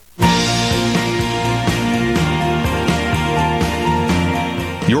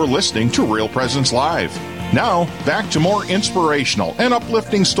You're listening to Real Presence Live. Now, back to more inspirational and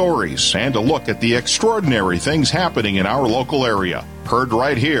uplifting stories and a look at the extraordinary things happening in our local area. Heard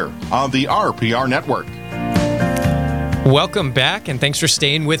right here on the RPR Network. Welcome back, and thanks for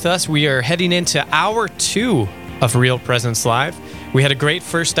staying with us. We are heading into Hour 2 of Real Presence Live. We had a great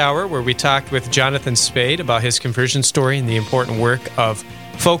first hour where we talked with Jonathan Spade about his conversion story and the important work of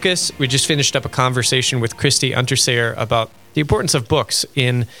focus. We just finished up a conversation with Christy Unterseyer about the importance of books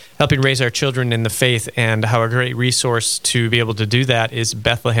in helping raise our children in the faith, and how a great resource to be able to do that is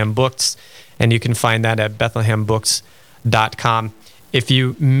Bethlehem Books, and you can find that at bethlehembooks.com. If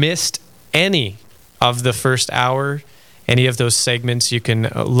you missed any of the first hour, any of those segments, you can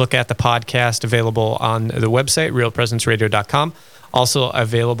look at the podcast available on the website, realpresenceradio.com, also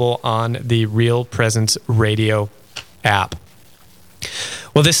available on the Real Presence Radio app.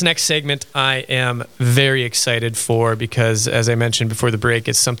 Well, this next segment I am very excited for because, as I mentioned before the break,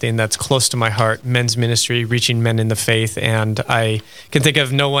 it's something that's close to my heart, men's ministry, reaching men in the faith, and I can think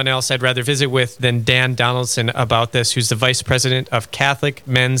of no one else I'd rather visit with than Dan Donaldson about this, who's the Vice President of Catholic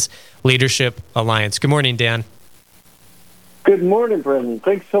Men's Leadership Alliance. Good morning, Dan. Good morning, Brendan.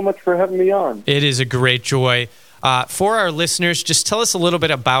 Thanks so much for having me on. It is a great joy. For our listeners, just tell us a little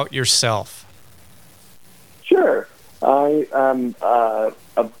bit about yourself. Sure. I am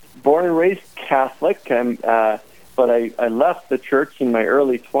born and raised Catholic, but I left the church in my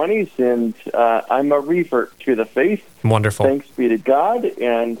early 20s, and I'm a revert to the faith. Wonderful. Thanks be to God.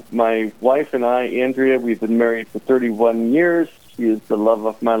 And my wife and I, Andrea, we've been married for 31 years. She is the love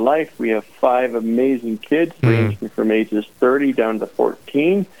of my life. We have 5 amazing kids, ranging from ages 30 down to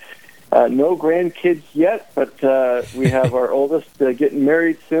 14. No grandkids yet, but we have our oldest getting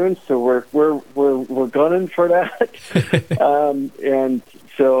married soon, so we're gunning for that. And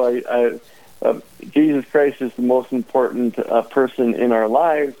so Jesus Christ is the most important person in our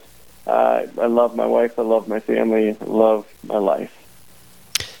lives. I love my wife. I love my family. I love my life.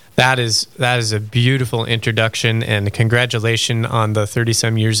 That is a beautiful introduction, and congratulations on the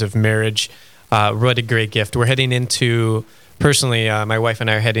 30-some years of marriage. What a great gift. We're heading into... Personally, my wife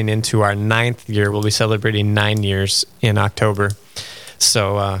and I are heading into our 9th year. We'll be celebrating 9 years in October.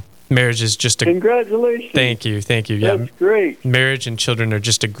 So marriage is just a... Congratulations. Thank you. That's great. Marriage and children are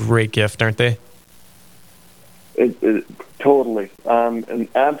just a great gift, aren't they? Totally. An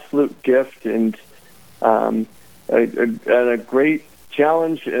absolute gift, and a great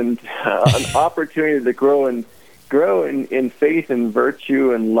challenge, and an opportunity to grow in faith and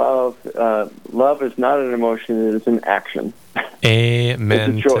virtue and love. Love is not an emotion; it is an action.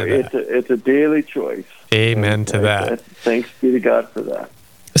 Amen. It's a choice. It's a daily choice. Amen to that. Thanks be to God for that.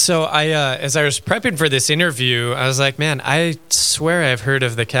 So as I was prepping for this interview, I was like, man, I swear I've heard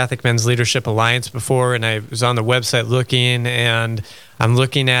of the Catholic Men's Leadership Alliance before, and I was on the website looking, and I'm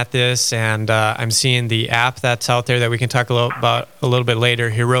looking at this, and I'm seeing the app that's out there that we can talk about a little bit later,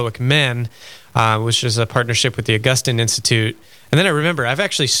 Heroic Men, which is a partnership with the Augustine Institute. And then I remember I've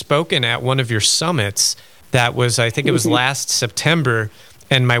actually spoken at one of your summits that was, I think it was last September,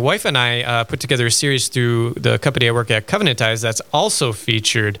 and my wife and I put together a series through the company I work at, Covenant Eyes, that's also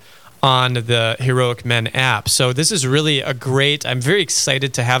featured on the Heroic Men app. So this is really I'm very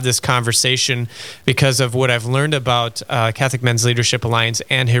excited to have this conversation because of what I've learned about Catholic Men's Leadership Alliance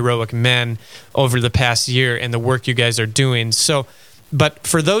and Heroic Men over the past year and the work you guys are doing. But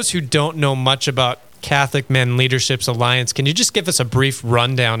for those who don't know much about Catholic Men Leadership Alliance, can you just give us a brief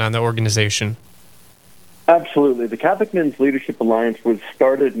rundown on the organization? Absolutely. The Catholic Men's Leadership Alliance was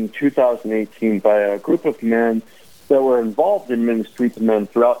started in 2018 by a group of men that were involved in ministry to men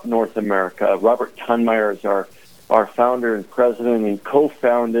throughout North America. Robert Tunmeyer is our founder and president, and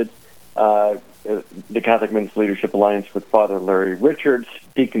co-founded the Catholic Men's Leadership Alliance with Father Larry Richards,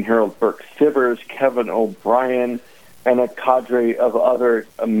 Deacon Harold Burke-Sivers, Kevin O'Brien, and a cadre of other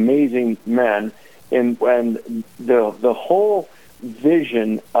amazing men. And the whole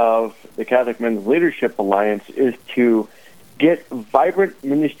vision of the Catholic Men's Leadership Alliance is to get vibrant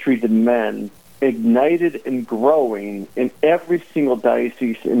ministry to men ignited and growing in every single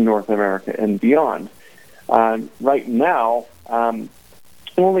diocese in North America and beyond. Right now,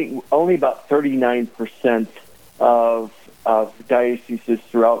 only about 39% of dioceses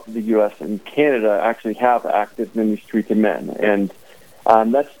throughout the U.S. and Canada actually have active ministry to men, and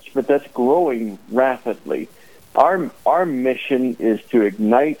that's growing rapidly. Our mission is to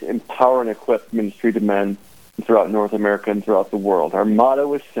ignite, empower, and equip ministry to men throughout North America and throughout the world. Our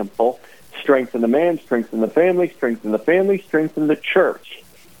motto is simple: strengthen the man, strengthen the family, strengthen the family, strengthen the church.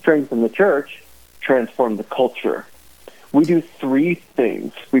 Strengthen the church, transform the culture. We do 3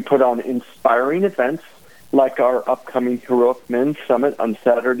 things. We put on inspiring events like our upcoming Heroic Men Summit on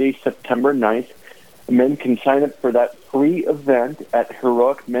Saturday, September 9th. Men can sign up for that free event at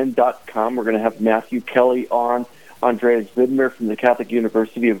heroicmen.com. We're going to have Matthew Kelly on, Andreas Widmer from the Catholic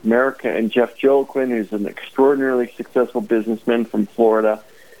University of America, and Jeff Joaquin, who's an extraordinarily successful businessman from Florida.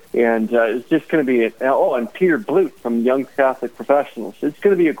 And it's just going to be, and Peter Blute from Young Catholic Professionals. It's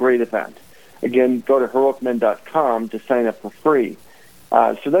going to be a great event. Again, go to heroicmen.com to sign up for free.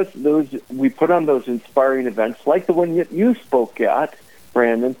 So that's those. We put on those inspiring events, like the one that you spoke at,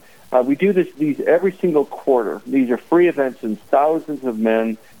 Brandon. We do these every single quarter. These are free events, and thousands of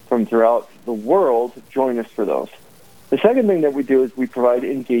men from throughout the world join us for those. The second thing that we do is we provide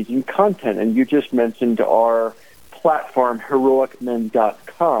engaging content, and you just mentioned our platform,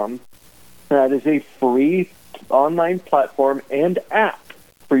 heroicmen.com. That is a free online platform and app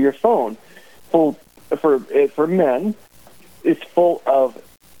for your phone. For men, it's full of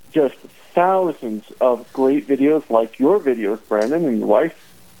just thousands of great videos like your videos, Brandon, and your wife,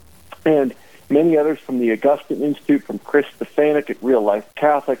 and many others from the Augustine Institute, from Chris Stefanik at Real Life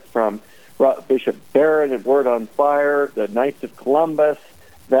Catholic, from Bishop Barrett at Word on Fire, the Knights of Columbus,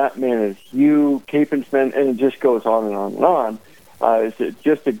 That Man Is You, Capin's Men, and it just goes on and on and on. It's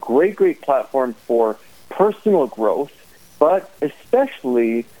just a great, great platform for personal growth, but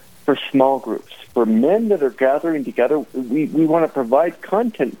especially for small groups. For men that are gathering together, we want to provide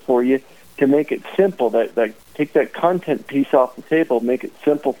content for you to make it simple, that take that content piece off the table, make it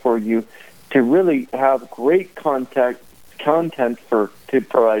simple for you to really have great content to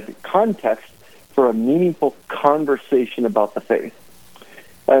provide context for a meaningful conversation about the faith.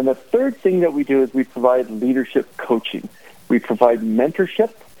 And the third thing that we do is we provide leadership coaching. We provide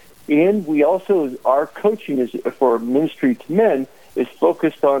mentorship, and we also, our coaching is for ministry to men is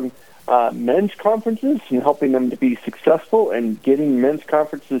focused on men's conferences and helping them to be successful and getting men's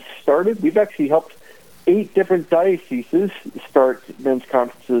conferences started. We've actually helped 8 different dioceses start men's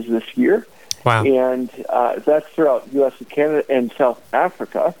conferences this year. Wow. And that's throughout U.S. and Canada and South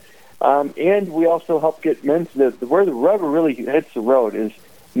Africa. And we also help get men's, where the rubber really hits the road is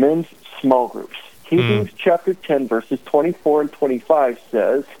men's small groups. Hebrews chapter 10, verses 24 and 25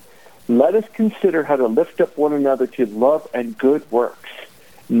 says, "Let us consider how to lift up one another to love and good works,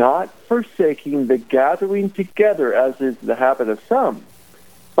 not forsaking the gathering together as is the habit of some,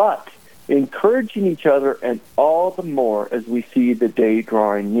 but encouraging each other, and all the more as we see the day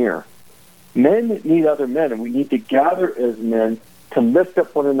drawing near." Men need other men, and we need to gather as men to lift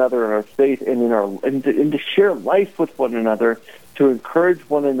up one another in our faith and to share life with one another, to encourage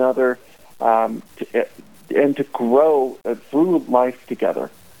one another, and to grow through life together.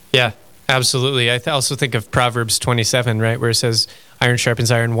 Yeah, absolutely. I also think of Proverbs 27, right, where it says, iron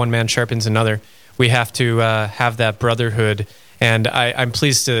sharpens iron, one man sharpens another. We have to have that brotherhood. And I'm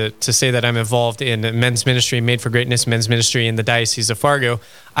pleased to say that I'm involved in men's ministry, Made for Greatness men's ministry in the Diocese of Fargo.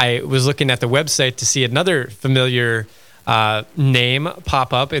 I was looking at the website to see another familiar name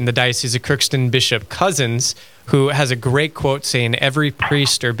pop up in the Diocese of Crookston, Bishop Cousins, who has a great quote saying, "Every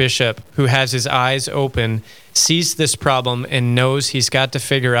priest or bishop who has his eyes open sees this problem and knows he's got to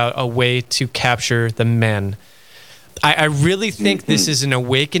figure out a way to capture the men." I really think this is an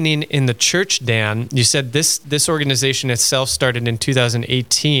awakening in the church, Dan. You said this organization itself started in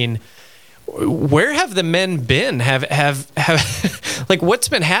 2018. Where have the men been? Have like, what's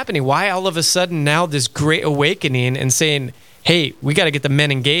been happening? Why all of a sudden now this great awakening and saying, "Hey, we got to get the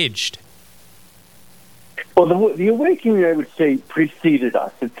men engaged"? Well, the awakening, I would say, preceded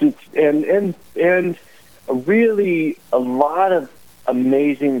us. And really a lot of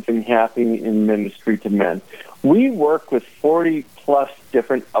amazing things happening in ministry to men. We work with 40-plus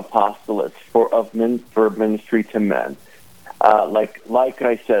different apostolates for ministry to men. Like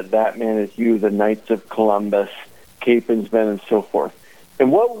I said, That Man Is You, the Knights of Columbus, Capin's Men, and so forth.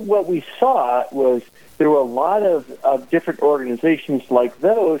 And what we saw was there were a lot of different organizations like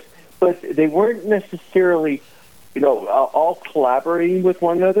those, but they weren't necessarily, all collaborating with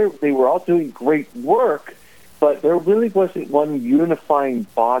one another. They were all doing great work, but there really wasn't one unifying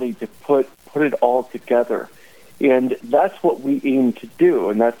body to put it all together. And that's what we aim to do,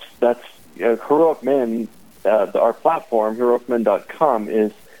 and that's Heroic Men. Our platform, heroicmen.com,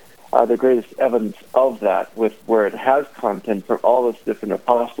 is the greatest evidence of that, with where it has content from all those different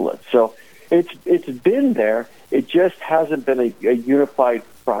apostolates. So it's been there. It just hasn't been a unified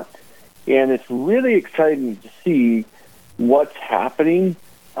front, and it's really exciting to see what's happening.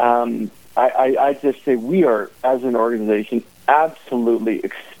 I just say we are, as an organization, absolutely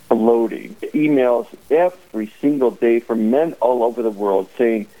exploding. Emails every single day from men all over the world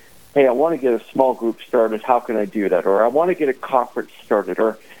saying, "Hey, I want to get a small group started. How can I do that?" Or "I want to get a conference started."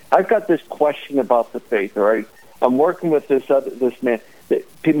 Or I've got this question about the faith, all right? I'm working with this man.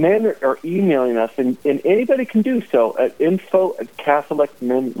 Men are emailing us, and anybody can do so at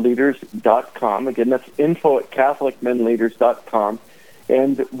info@catholicmenleaders.com. Again, that's info@catholicmenleaders.com.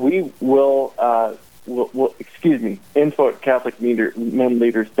 And we will,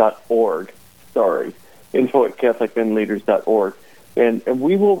 info@catholicmenleaders.org. Sorry, info@catholicmenleaders.org. And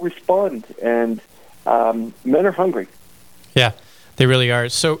we will respond, and men are hungry. Yeah, they really are.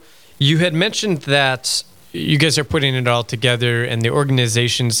 So you had mentioned that you guys are putting it all together and the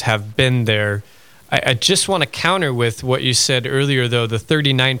organizations have been there. I just want to counter with what you said earlier, though. The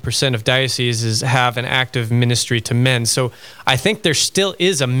 39% of dioceses have an active ministry to men. So I think there still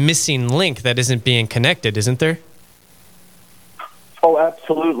is a missing link that isn't being connected, isn't there? Oh,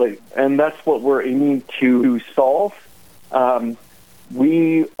 absolutely. And that's what we're aiming to solve.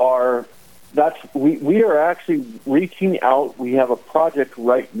 We are actually reaching out. We have a project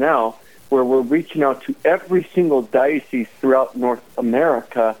right now where we're reaching out to every single diocese throughout North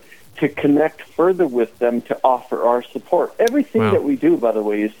America to connect further with them to offer our support. Everything that we do, by the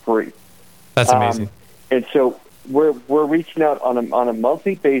way, is free. That's amazing. And so we're reaching out on a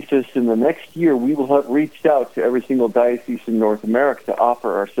monthly basis. In the next year, we will have reached out to every single diocese in North America to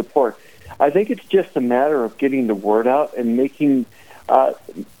offer our support. I think it's just a matter of getting the word out and making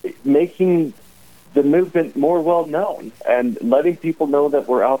the movement more well known and letting people know that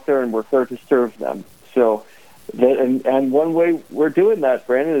we're out there and we're there to serve them. So, and one way we're doing that,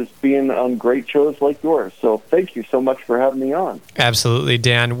 Brandon, is being on great shows like yours. So thank you so much for having me on. Absolutely,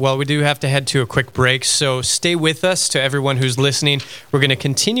 Dan. Well, we do have to head to a quick break, so stay with us. To everyone who's listening, we're going to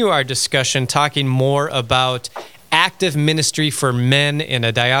continue our discussion talking more about active ministry for men in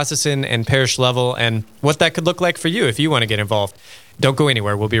a diocesan and parish level and what that could look like for you if you want to get involved. Don't go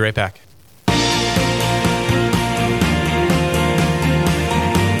anywhere. We'll be right back.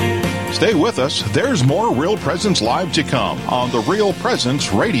 Stay with us. There's more Real Presence Live to come on the Real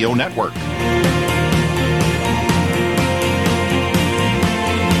Presence Radio Network.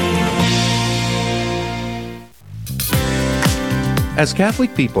 As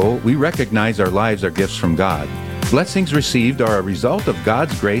Catholic people, we recognize our lives are gifts from God. Blessings received are a result of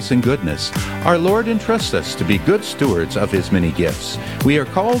God's grace and goodness. Our Lord entrusts us to be good stewards of His many gifts. We are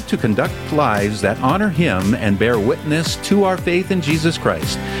called to conduct lives that honor Him and bear witness to our faith in Jesus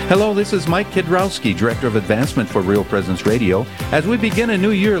Christ. Hello, this is Mike Kidrowski, Director of Advancement for Real Presence Radio. As we begin a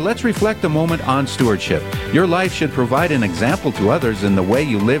new year, let's reflect a moment on stewardship. Your life should provide an example to others in the way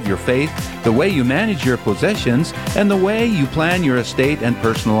you live your faith, the way you manage your possessions, and the way you plan your estate and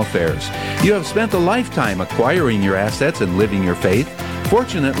personal affairs. You have spent a lifetime acquiring your assets and living your faith.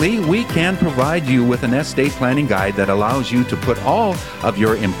 Fortunately, we can provide you with an estate planning guide that allows you to put all of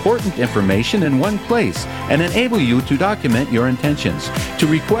your important information in one place and enable you to document your intentions. To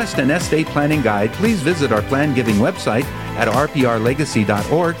request an estate planning guide, please visit our plan giving website at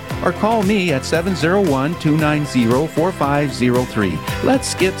rprlegacy.org or call me at 701-290-4503.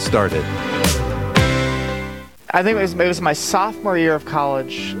 Let's get started. I think it was my sophomore year of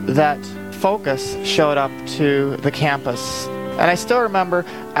college that Focus showed up to the campus. And I still remember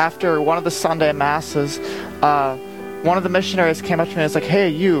after one of the Sunday masses, one of the missionaries came up to me and was like, "Hey,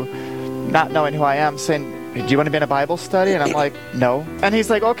 you," not knowing who I am, saying, "Do you want to be in a Bible study?" And I'm like, "No." And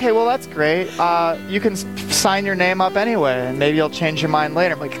he's like, "Okay, well, that's great. You can sign your name up anyway, and maybe you'll change your mind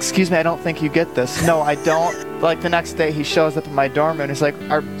later." I'm like, "Excuse me, I don't think you get this." "No, I don't." Like the next day, he shows up in my dorm room, and he's like,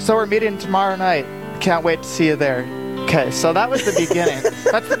 "So we're meeting tomorrow night. Can't wait to see you there." Okay, so that was the beginning.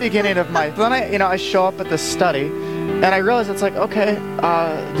 That's the beginning of my... Then I show up at this study, and I realize it's like, okay,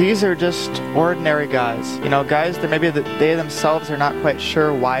 these are just ordinary guys. Guys that maybe they themselves are not quite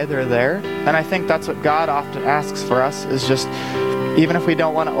sure why they're there. And I think that's what God often asks for us, is just, even if we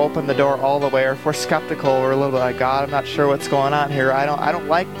don't want to open the door all the way, or if we're skeptical, we're a little bit like, "God, I'm not sure what's going on here. I don't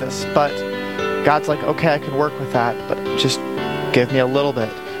like this." But God's like, "Okay, I can work with that, but just give me a little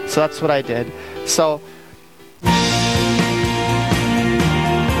bit." So that's what I did. So...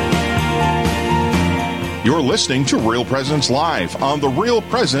 You're listening to Real Presence Live on the Real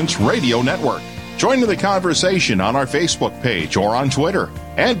Presence Radio Network. Join in the conversation on our Facebook page or on Twitter.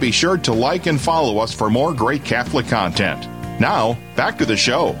 And be sure to like and follow us for more great Catholic content. Now, back to the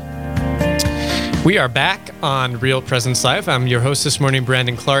show. We are back on Real Presence Live. I'm your host this morning,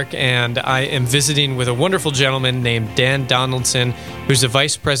 Brandon Clark, and I am visiting with a wonderful gentleman named Dan Donaldson, who's the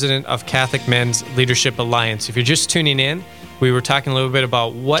Vice President of Catholic Men's Leadership Alliance. If you're just tuning in, we were talking a little bit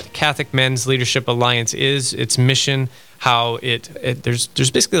about what Catholic Men's Leadership Alliance is, its mission, how there's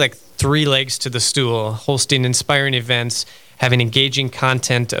basically like three legs to the stool: hosting inspiring events, having engaging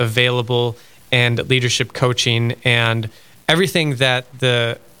content available, and leadership coaching, and everything that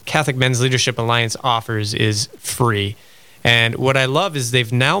the Catholic Men's Leadership Alliance offers is free. And what I love is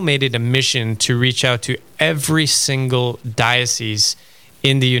they've now made it a mission to reach out to every single diocese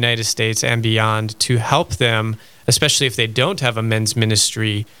in the United States and beyond to help them, especially if they don't have a men's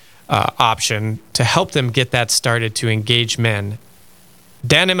ministry option, to help them get that started to engage men.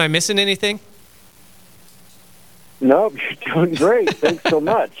 Dan, am I missing anything? No, you're doing great. Thanks so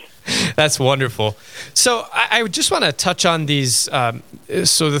much. That's wonderful. So I just want to touch on these.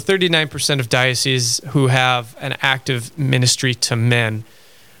 So the 39% of dioceses who have an active ministry to men,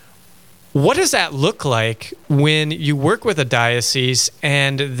 what does that look like when you work with a diocese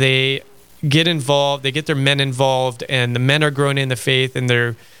and they get involved, they get their men involved, and the men are growing in the faith, and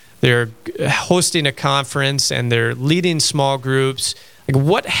they're hosting a conference, and they're leading small groups? Like,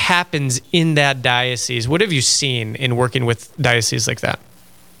 what happens in that diocese? What have you seen in working with dioceses like that?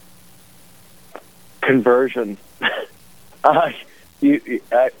 Conversion.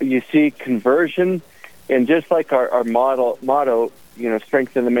 You see conversion, and just like our motto,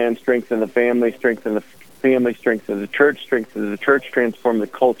 strengthen the man, strengthen the family, strengthen the family, strengthen the church, transform the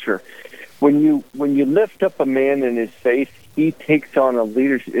culture. When you lift up a man in his faith, he takes on a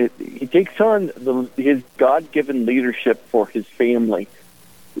leadership. He takes on his God-given leadership for his family,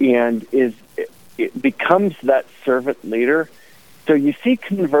 and it becomes that servant leader. So you see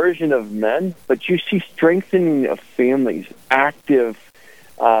conversion of men, but you see strengthening of families, active,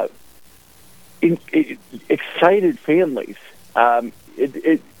 excited families.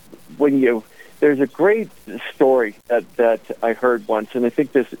 There's a great story that I heard once, and I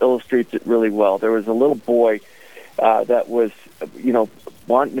think this illustrates it really well. There was a little boy that was,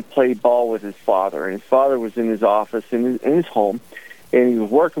 wanting to play ball with his father, and his father was in his office in his home. And he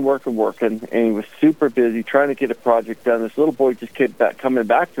was working, and he was super busy trying to get a project done. This little boy just kept coming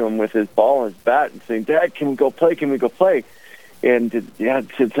back to him with his ball and his bat and saying, "Dad, can we go play? Can we go play?" And Dad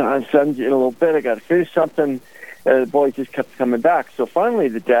said, "Son, in a little bit, I got to finish something." And the boy just kept coming back. So finally,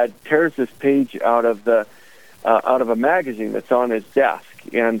 the dad tears this page out of a magazine that's on his desk,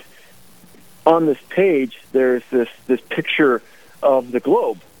 and on this page, there's this picture of the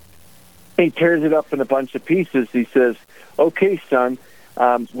globe. He tears it up in a bunch of pieces. He says, "Okay, son,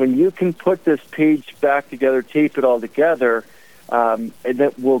 when you can put this page back together, tape it all together, and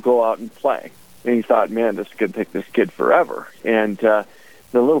then we'll go out and play." And he thought, "Man, this is going to take this kid forever." And the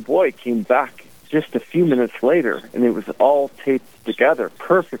little boy came back just a few minutes later, and it was all taped together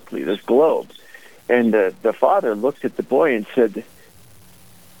perfectly, this globe. And the father looked at the boy and said,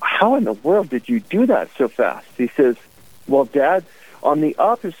 "How in the world did you do that so fast?" He says, "Well, Dad, on the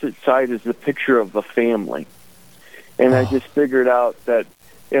opposite side is the picture of the family. And I just figured out that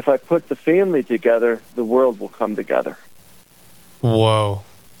if I put the family together, the world will come together." Whoa.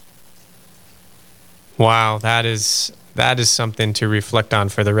 Wow, that is something to reflect on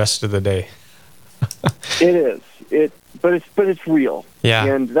for the rest of the day. It is. But it's real. Yeah.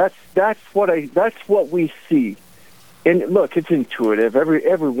 And that's what we see. And look, it's intuitive.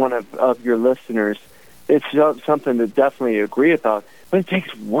 Every one of your listeners, it's something to definitely agree about, but it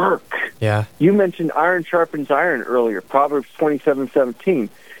takes work. Yeah. You mentioned iron sharpens iron earlier, Proverbs 27:17.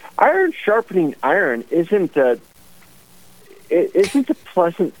 Iron sharpening iron isn't a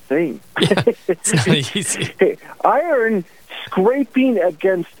pleasant thing. It's not easy. Iron scraping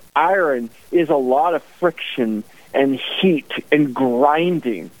against iron is a lot of friction and heat and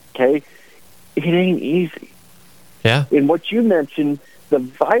grinding, okay? It ain't easy. Yeah. And what you mentioned, the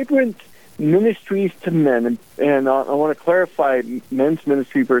vibrant ministries to men, and I want to clarify men's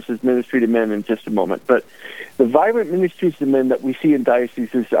ministry versus ministry to men in just a moment, but the vibrant ministries to men that we see in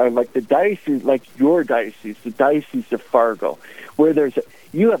dioceses are like the diocese, like your diocese, the Diocese of Fargo, where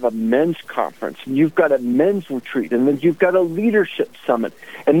you have a men's conference, and you've got a men's retreat, and then you've got a leadership summit,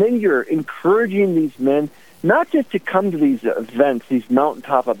 and then you're encouraging these men not just to come to these events, these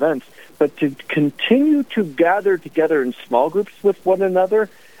mountaintop events, but to continue to gather together in small groups with one another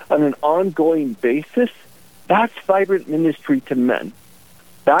on an ongoing basis. That's vibrant ministry to men.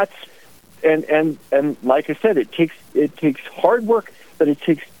 That's and like I said, it takes hard work, but it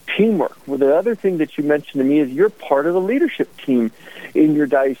takes teamwork. Well, the other thing that you mentioned to me is you're part of the leadership team in your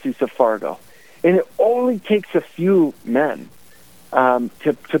Diocese of Fargo, and it only takes a few men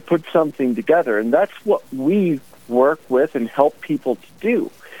to put something together, and that's what we work with and help people to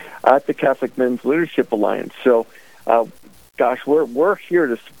do at the Catholic Men's Leadership Alliance. So, gosh, we're here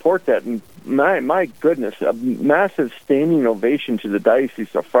to support that, and my goodness, a massive standing ovation to the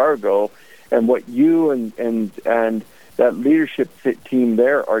Diocese of Fargo and what you and that leadership team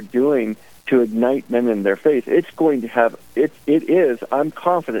there are doing to ignite men in their faith. It's going to have I'm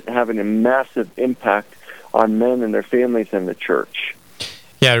confident, having a massive impact on men and their families and the church.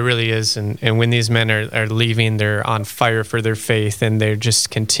 Yeah, it really is. And when these men are leaving, they're on fire for their faith, and they're just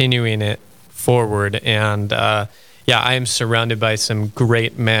continuing it forward. And I am surrounded by some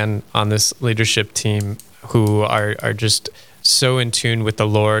great men on this leadership team who are just so in tune with the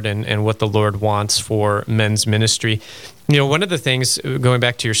Lord and what the Lord wants for men's ministry. One of the things, going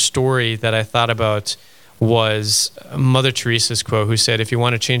back to your story, that I thought about was Mother Teresa's quote, who said, "If you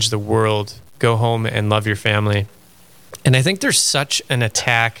want to change the world, go home and love your family." And I think there's such an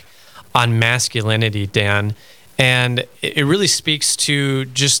attack on masculinity, Dan, and it really speaks to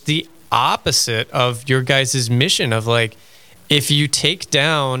just the opposite of your guys' mission of, like, if you take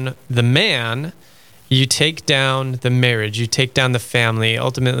down the man, you take down the marriage, you take down the family.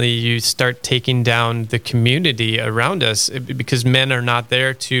 Ultimately, you start taking down the community around us, because men are not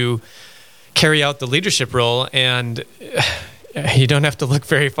there to carry out the leadership role. And you don't have to look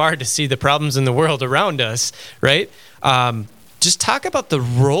very far to see the problems in the world around us, right? Just talk about the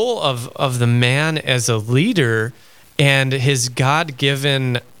role of the man as a leader and his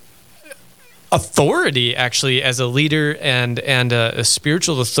God-given authority, actually, as a leader and a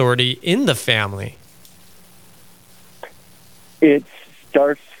spiritual authority in the family. It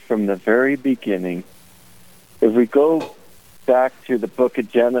starts from the very beginning. If we go back to the book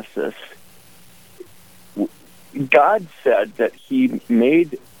of Genesis, God said that he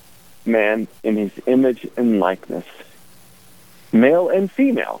made man in his image and likeness, male and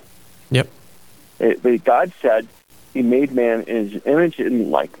female. Yep. But God said he made man in his image and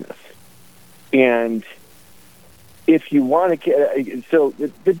likeness. And if you want to get... So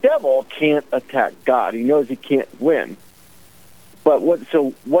the devil can't attack God. He knows he can't win. But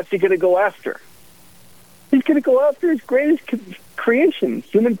what's he going to go after? He's going to go after his greatest creation,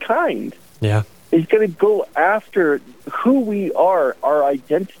 humankind. Yeah. He's going to go after who we are, our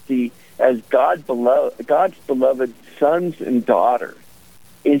identity as God's beloved sons and daughters.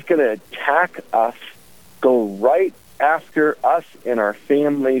 He's going to attack us, go right after us and our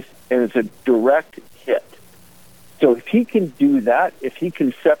families, and it's a direct hit. So if he can do that, if he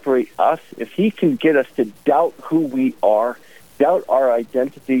can separate us, if he can get us to doubt who we are, doubt our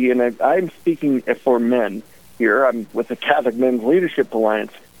identity, and I'm speaking for men here, I'm with the Catholic Men's Leadership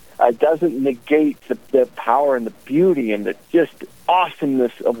Alliance, it doesn't negate the power and the beauty and the just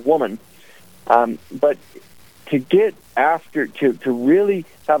awesomeness of woman. But to get after, to really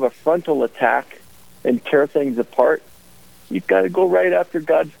have a frontal attack and tear things apart, you've got to go right after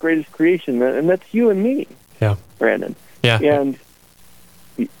God's greatest creation, and that's you and me, Brandon. Yeah. And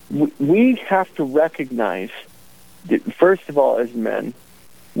we have to recognize that, first of all, as men,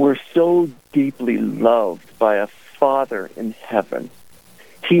 we're so deeply loved by a Father in heaven.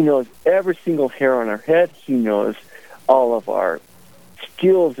 He knows every single hair on our head. He knows all of our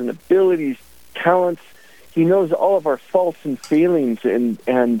skills and abilities, talents. He knows all of our faults and failings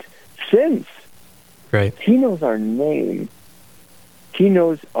and sins. Right. He knows our name. He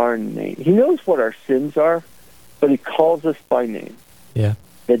knows our name. He knows what our sins are, but he calls us by name. Yeah.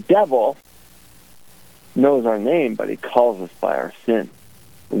 The devil knows our name, but he calls us by our sin.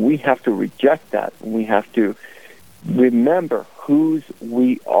 And we have to reject that, and we have to remember whose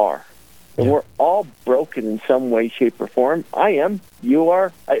we are. And we're all broken in some way, shape, or form. I am. You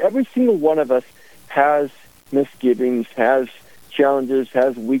are. Every single one of us has misgivings, has challenges,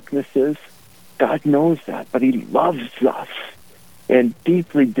 has weaknesses. God knows that, but he loves us and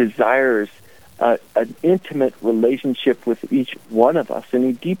deeply desires an intimate relationship with each one of us. And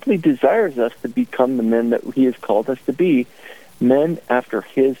he deeply desires us to become the men that he has called us to be, men after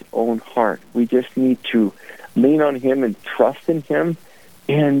his own heart. We just need to lean on him and trust in him,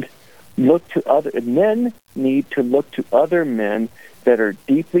 and men need to look to other men that are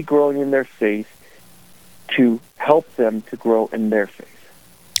deeply growing in their faith to help them to grow in their faith.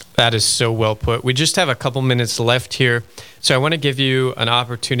 That is so well put. We just have a couple minutes left here, so I want to give you an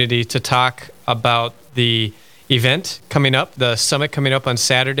opportunity to talk about the event coming up, the summit coming up on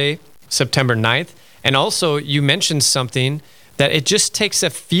Saturday, September 9th. And also, you mentioned something that it just takes a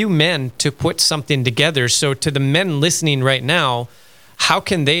few men to put something together. So to the men listening right now, how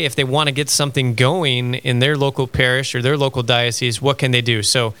can they, if they want to get something going in their local parish or their local diocese, what can they do?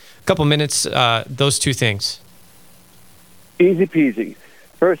 So a couple minutes, those two things. Easy peasy.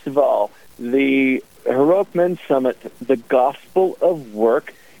 First of all, the Heroic Men Summit, the Gospel of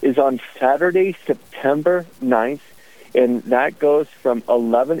Work, is on Saturday, September 9th, and that goes from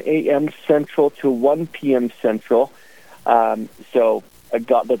 11 a.m. Central to 1 p.m. Central. So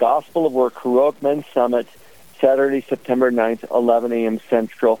the Gospel of Work, Heroic Men Summit, Saturday, September 9th, 11 a.m.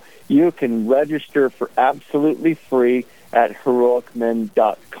 Central. You can register for absolutely free at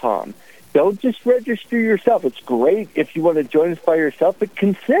heroicmen.com. Don't just register yourself. It's great if you want to join us by yourself, but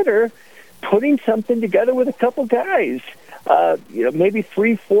consider putting something together with a couple guys. Maybe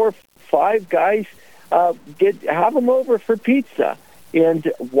 3, 4, 5 guys. Have them over for pizza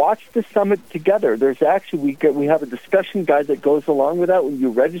and watch the summit together. There's actually we have a discussion guide that goes along with that. When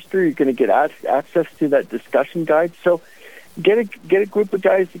you register, you're going to get access to that discussion guide. So get a group of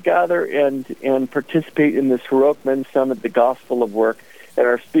guys together and participate in this Heroic Men's Summit, the Gospel of Work. And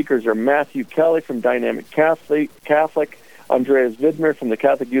our speakers are Matthew Kelly from Dynamic Catholic, Andreas Widmer from the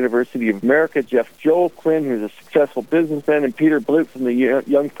Catholic University of America, Jeff Joel Quinn, who's a successful businessman, and Peter Blute from the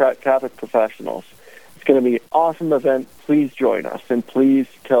Young Catholic Professionals. It's going to be an awesome event. Please join us, and please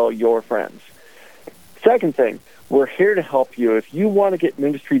tell your friends. Second thing, we're here to help you. If you want to get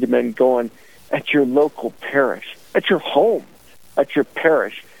Ministry to Men going at your local parish, at your home, at your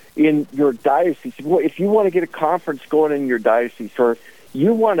parish, in your diocese, if you want to get a conference going in your diocese, or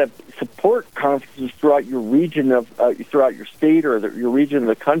you want to support conferences throughout your region throughout your state or your region of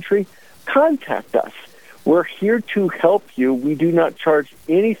the country, contact us. We're here to help you. We do not charge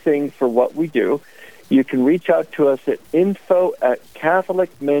anything for what we do. You can reach out to us at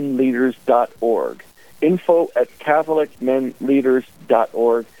info@catholicmenleaders.org.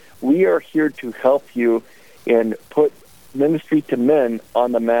 info@catholicmenleaders.org. We are here to help you and put Ministry to Men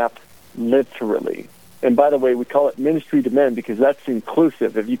on the map, literally. And by the way, we call it Ministry to Men because that's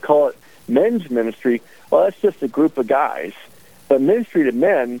inclusive. If you call it men's ministry, well, that's just a group of guys. But Ministry to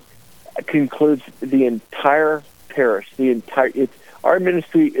Men concludes the entire parish. Our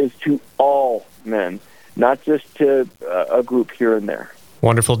ministry is to all men, not just to a group here and there.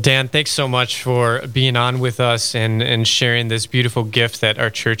 Wonderful. Dan, thanks so much for being on with us and sharing this beautiful gift that our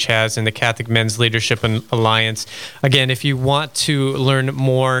church has in the Catholic Men's Leadership Alliance. Again, if you want to learn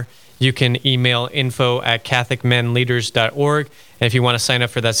more, you can email info@catholicmenleaders.org. And if you want to sign up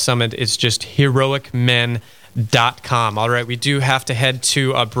for that summit, it's just heroicmen.com. All right, we do have to head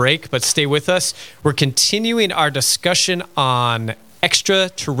to a break, but stay with us. We're continuing our discussion on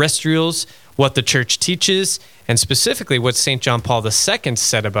extraterrestrials, what the church teaches, and specifically what St. John Paul II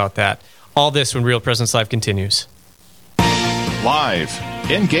said about that. All this when Real Presence Live continues. Live,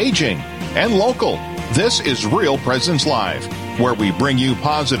 engaging, and local. This is Real Presence Live, where we bring you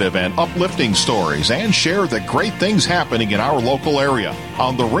positive and uplifting stories and share the great things happening in our local area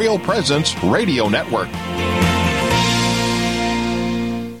on the Real Presence Radio Network.